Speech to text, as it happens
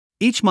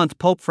Each month,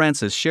 Pope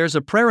Francis shares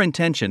a prayer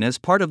intention as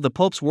part of the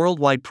Pope's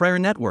worldwide prayer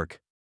network.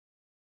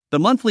 The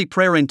monthly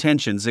prayer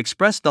intentions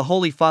express the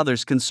Holy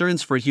Father's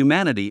concerns for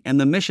humanity and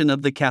the mission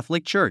of the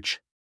Catholic Church.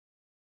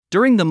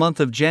 During the month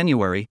of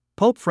January,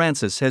 Pope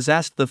Francis has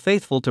asked the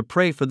faithful to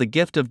pray for the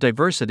gift of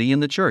diversity in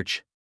the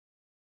Church.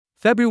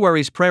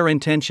 February's prayer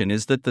intention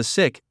is that the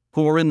sick,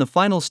 who are in the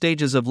final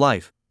stages of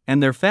life,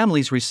 and their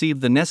families receive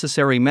the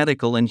necessary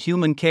medical and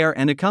human care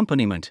and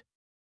accompaniment.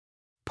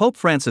 Pope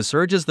Francis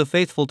urges the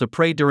faithful to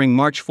pray during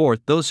March 4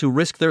 those who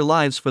risk their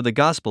lives for the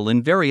gospel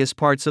in various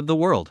parts of the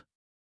world.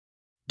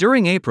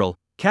 During April,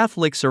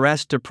 Catholics are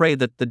asked to pray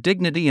that the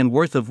dignity and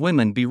worth of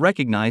women be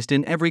recognized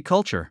in every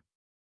culture.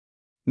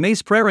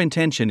 May's prayer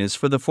intention is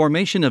for the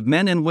formation of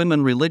men and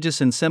women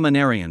religious and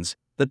seminarians,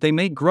 that they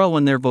may grow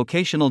in their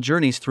vocational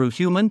journeys through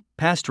human,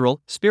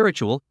 pastoral,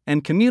 spiritual,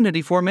 and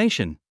community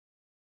formation.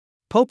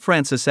 Pope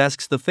Francis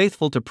asks the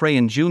faithful to pray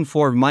in June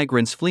for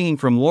migrants fleeing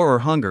from war or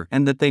hunger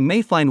and that they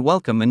may find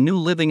welcome and new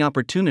living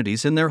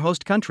opportunities in their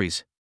host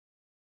countries.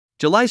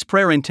 July's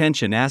prayer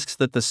intention asks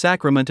that the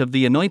sacrament of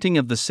the anointing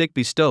of the sick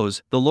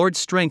bestows the Lord's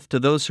strength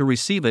to those who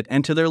receive it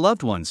and to their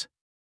loved ones.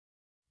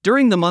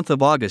 During the month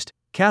of August,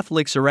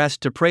 Catholics are asked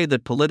to pray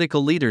that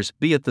political leaders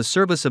be at the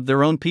service of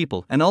their own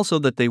people and also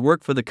that they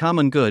work for the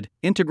common good,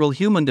 integral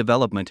human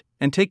development,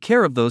 and take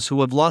care of those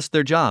who have lost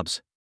their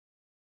jobs.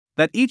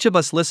 That each of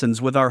us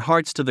listens with our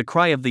hearts to the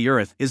cry of the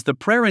earth is the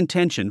prayer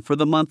intention for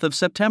the month of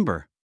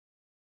September.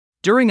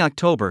 During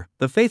October,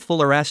 the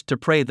faithful are asked to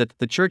pray that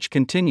the Church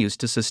continues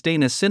to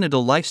sustain a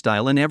synodal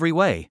lifestyle in every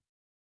way.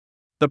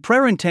 The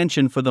prayer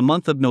intention for the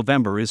month of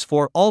November is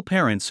for all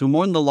parents who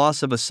mourn the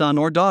loss of a son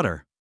or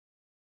daughter.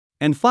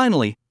 And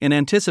finally, in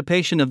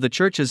anticipation of the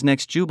Church's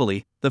next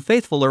Jubilee, the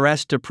faithful are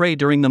asked to pray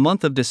during the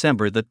month of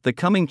December that the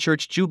coming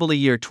Church Jubilee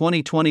year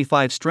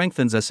 2025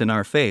 strengthens us in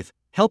our faith,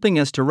 helping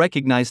us to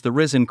recognize the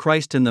risen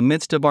Christ in the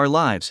midst of our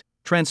lives,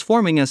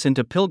 transforming us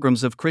into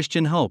pilgrims of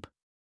Christian hope.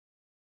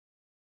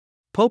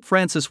 Pope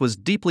Francis was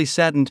deeply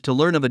saddened to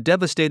learn of a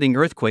devastating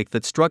earthquake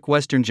that struck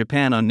western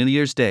Japan on New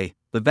Year's Day,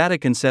 the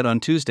Vatican said on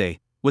Tuesday,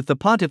 with the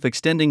pontiff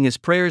extending his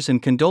prayers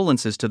and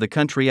condolences to the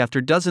country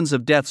after dozens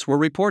of deaths were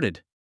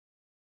reported.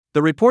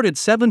 The reported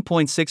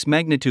 7.6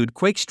 magnitude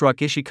quake struck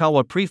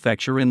Ishikawa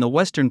Prefecture in the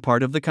western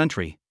part of the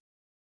country.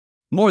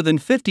 More than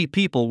 50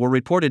 people were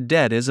reported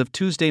dead as of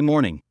Tuesday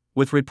morning,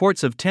 with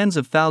reports of tens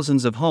of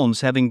thousands of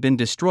homes having been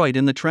destroyed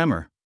in the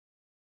tremor.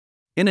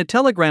 In a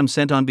telegram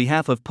sent on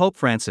behalf of Pope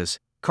Francis,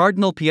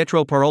 Cardinal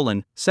Pietro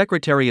Parolin,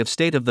 Secretary of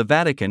State of the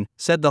Vatican,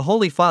 said the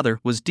Holy Father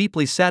was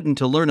deeply saddened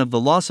to learn of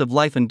the loss of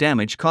life and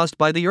damage caused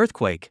by the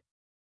earthquake.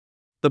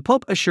 The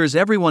Pope assures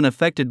everyone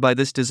affected by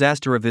this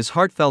disaster of his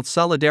heartfelt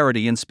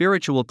solidarity and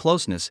spiritual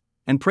closeness,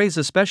 and prays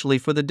especially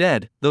for the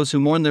dead, those who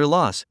mourn their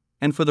loss,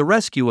 and for the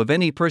rescue of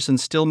any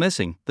persons still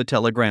missing, the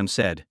telegram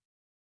said.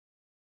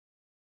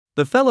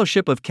 The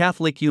Fellowship of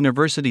Catholic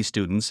University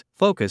Students,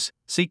 Focus,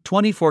 Seek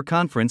 24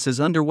 conference is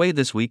underway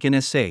this week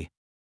in St.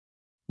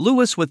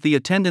 Louis with the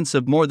attendance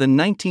of more than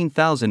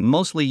 19,000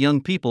 mostly young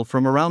people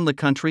from around the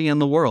country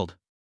and the world.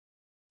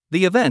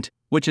 The event,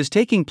 which is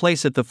taking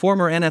place at the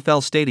former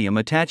NFL stadium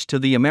attached to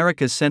the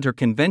Americas Center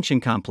Convention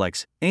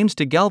Complex, aims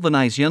to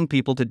galvanize young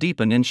people to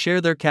deepen and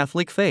share their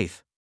Catholic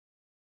faith.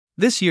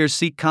 This year's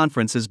Seek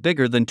conference is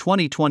bigger than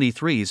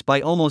 2023's by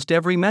almost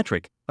every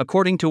metric,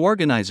 according to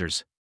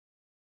organizers.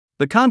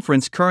 The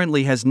conference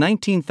currently has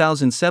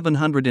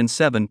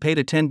 19,707 paid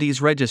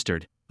attendees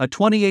registered, a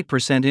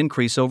 28%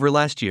 increase over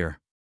last year.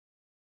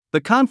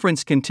 The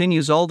conference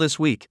continues all this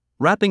week,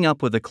 wrapping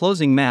up with a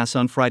closing Mass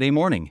on Friday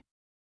morning.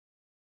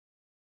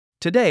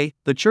 Today,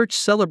 the Church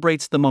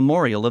celebrates the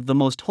memorial of the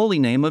Most Holy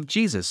Name of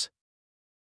Jesus.